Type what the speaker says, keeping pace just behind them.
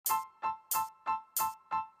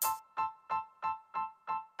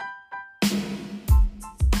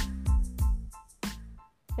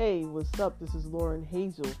Hey, what's up? This is Lauren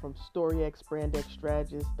Hazel from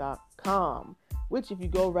StoryXBrandXstrategist.com, which if you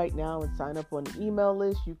go right now and sign up on the email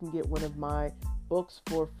list, you can get one of my books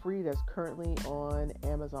for free that's currently on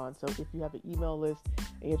Amazon. So if you have an email list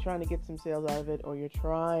and you're trying to get some sales out of it, or you're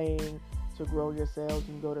trying to grow your sales,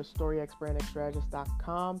 you can go to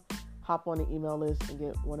StoryXBrandXstrategist.com, hop on the email list and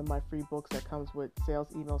get one of my free books that comes with sales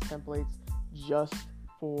email templates just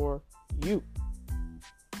for you.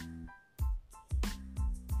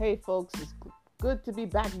 Hey folks, it's good to be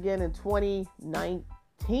back again in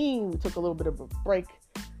 2019. We took a little bit of a break,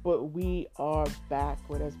 but we are back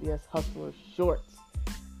with SBS Hustler Shorts.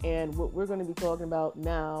 And what we're going to be talking about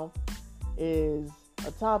now is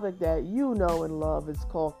a topic that you know and love. It's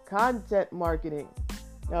called content marketing.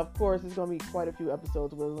 Now, of course, there's going to be quite a few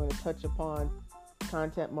episodes where we're going to touch upon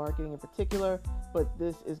content marketing in particular, but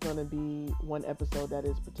this is going to be one episode that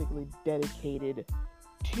is particularly dedicated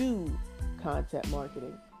to content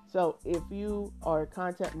marketing. So if you are a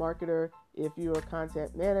content marketer, if you're a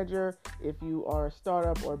content manager, if you are a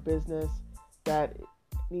startup or business that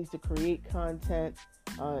needs to create content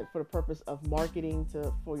for the purpose of marketing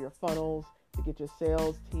for your funnels, to get your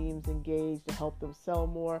sales teams engaged, to help them sell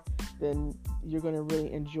more, then you're going to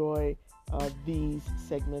really enjoy these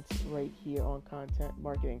segments right here on content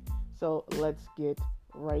marketing. So let's get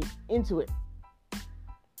right into it.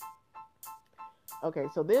 Okay,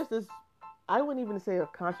 so there's this, I wouldn't even say a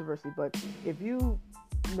controversy, but if you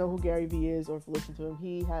know who Gary Vee is or if you listen to him,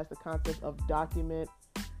 he has the concept of document,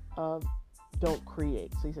 don't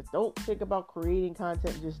create. So he said, don't think about creating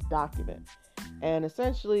content, just document. And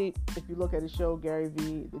essentially, if you look at his show, Gary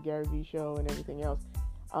Vee, the Gary Vee show and everything else,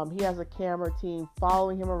 he has a camera team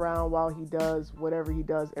following him around while he does whatever he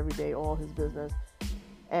does every day, all his business.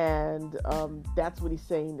 And that's what he's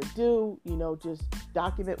saying to do. Just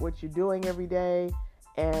document what you're doing every day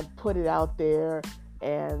and put it out there,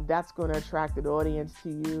 and that's going to attract an audience to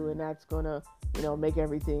you, and that's going to, make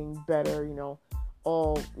everything better,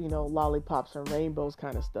 all, lollipops and rainbows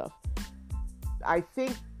kind of stuff. I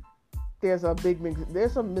think there's some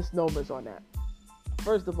misnomers on that.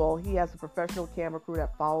 First of all, he has a professional camera crew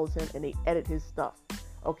that follows him, and they edit his stuff.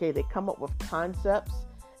 Okay, they come up with concepts,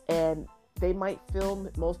 and they might film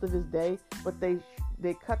most of his day, but they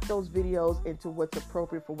cut those videos into what's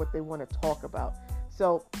appropriate for what they want to talk about.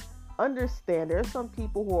 So understand, there's some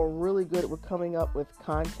people who are really good with coming up with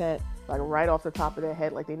content, like right off the top of their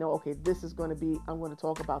head. Like they know, okay, this is going to be, I'm going to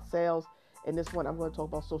talk about sales. And this one, I'm going to talk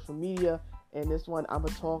about social media. And this one, I'm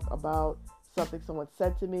going to talk about something someone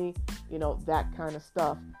said to me, that kind of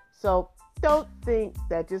stuff. So don't think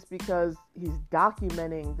that just because he's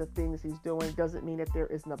documenting the things he's doing doesn't mean that there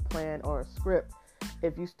isn't a plan or a script.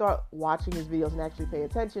 If you start watching his videos and actually pay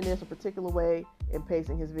attention, there's a particular way in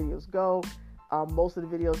pacing his videos go. Most of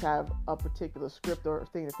the videos have a particular script or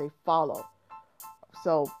thing that they follow.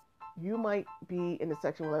 So you might be in the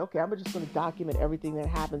section where, okay, I'm just going to document everything that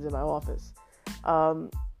happens in my office.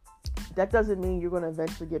 That doesn't mean you're going to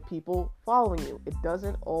eventually get people following you. It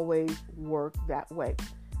doesn't always work that way.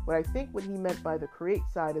 What I think what he meant by the create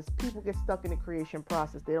side is people get stuck in the creation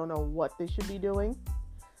process. They don't know what they should be doing.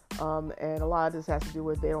 And a lot of this has to do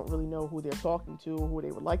with they don't really know who they're talking to, or who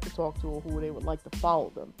they would like to talk to, or who they would like to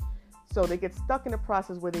follow them. So they get stuck in a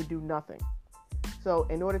process where they do nothing. So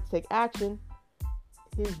in order to take action,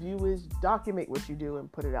 his view is document what you do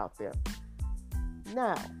and put it out there.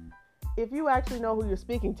 Now, if you actually know who you're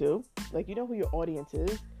speaking to, like you know who your audience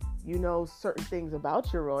is, you know certain things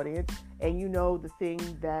about your audience, and you know the thing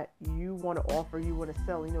that you want to offer, you want to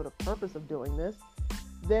sell, you know the purpose of doing this,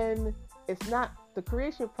 then the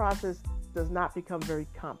creation process does not become very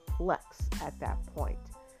complex at that point.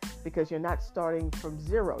 Because you're not starting from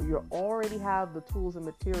zero. You already have the tools and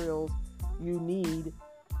materials you need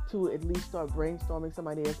to at least start brainstorming some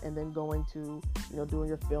ideas, and then going to, doing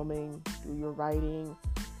your filming, do your writing,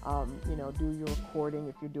 do your recording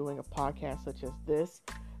if you're doing a podcast such as this,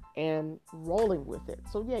 and rolling with it.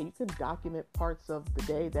 So yeah, you can document parts of the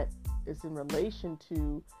day that is in relation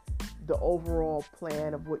to the overall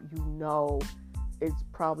plan of what is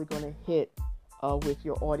probably going to hit with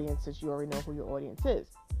your audience, since you already know who your audience is.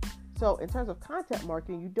 So in terms of content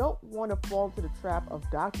marketing, you don't want to fall into the trap of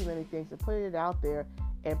documenting things and putting it out there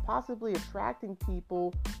and possibly attracting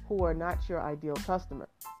people who are not your ideal customer.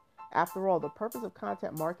 After all, the purpose of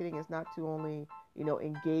content marketing is not to only,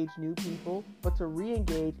 engage new people, but to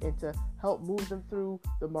re-engage and to help move them through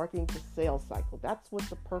the marketing to sales cycle. That's what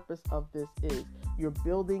the purpose of this is. You're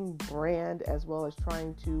building brand as well as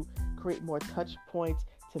trying to create more touch points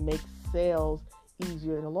to make sales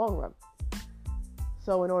easier in the long run.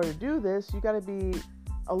 So in order to do this, you got to be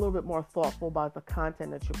a little bit more thoughtful about the content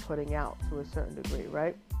that you're putting out to a certain degree,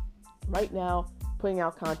 right? Right now, putting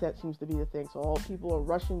out content seems to be the thing. So all people are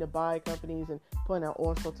rushing to buy companies and putting out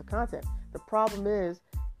all sorts of content. The problem is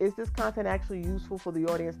this content actually useful for the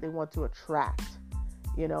audience they want to attract?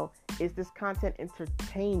 You know, is this content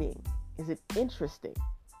entertaining? Is it interesting?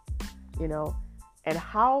 You know, and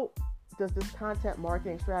how does this content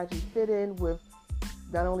marketing strategy fit in with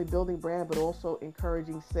not only building brand, but also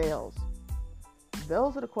encouraging sales?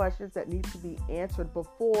 Those are the questions that need to be answered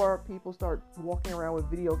before people start walking around with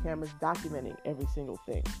video cameras documenting every single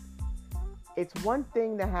thing. It's one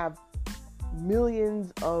thing to have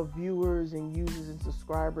millions of viewers and users and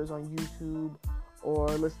subscribers on YouTube or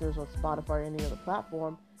listeners on Spotify or any other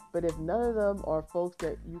platform, but if none of them are folks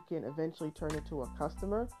that you can eventually turn into a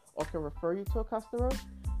customer or can refer you to a customer,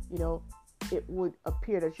 you know, it would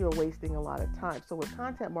appear that you're wasting a lot of time. So with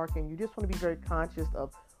content marketing, you just want to be very conscious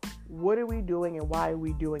of what are we doing and why are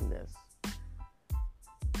we doing this?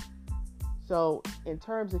 So in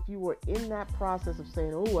terms, if you were in that process of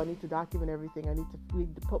saying, oh, I need to document everything, we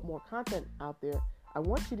need to put more content out there, I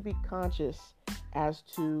want you to be conscious as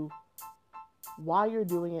to why you're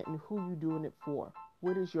doing it and who you're doing it for.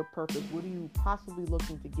 What is your purpose? What are you possibly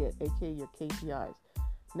looking to get, aka your KPIs?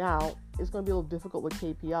 Now, it's going to be a little difficult with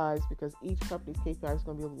KPIs because each company's KPI is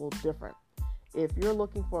going to be a little different. If you're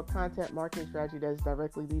looking for a content marketing strategy that is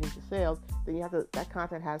directly leading to sales, then that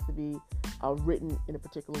content has to be written in a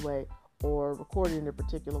particular way or recorded in a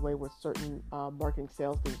particular way with certain marketing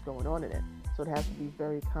sales things going on in it. So it has to be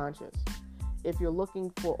very conscious. If you're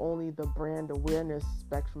looking for only the brand awareness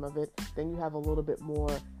spectrum of it, then you have a little bit more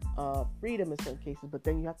freedom in certain cases, but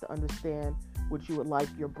then you have to understand what you would like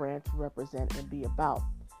your brand to represent and be about.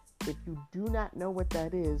 If you do not know what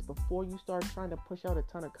that is, before you start trying to push out a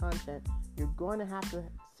ton of content, you're going to have to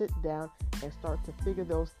sit down and start to figure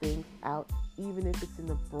those things out, even if it's in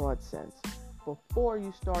the broad sense, before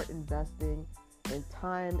you start investing in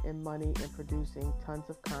time and money in producing tons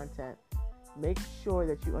of content. Make sure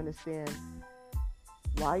that you understand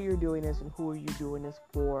why you're doing this and who are you doing this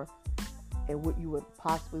for, and what you would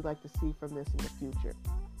possibly like to see from this in the future.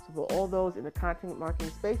 So for all those in the content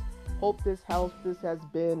marketing space, hope this helps. This has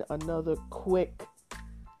been another quick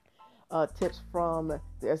tips from the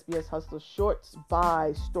SBS Hustler Shorts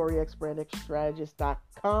by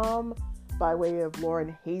StoryXBrandingStrategist.com by way of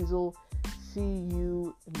Lauren Hazel. See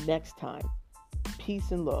you next time. Peace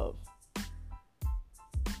and love.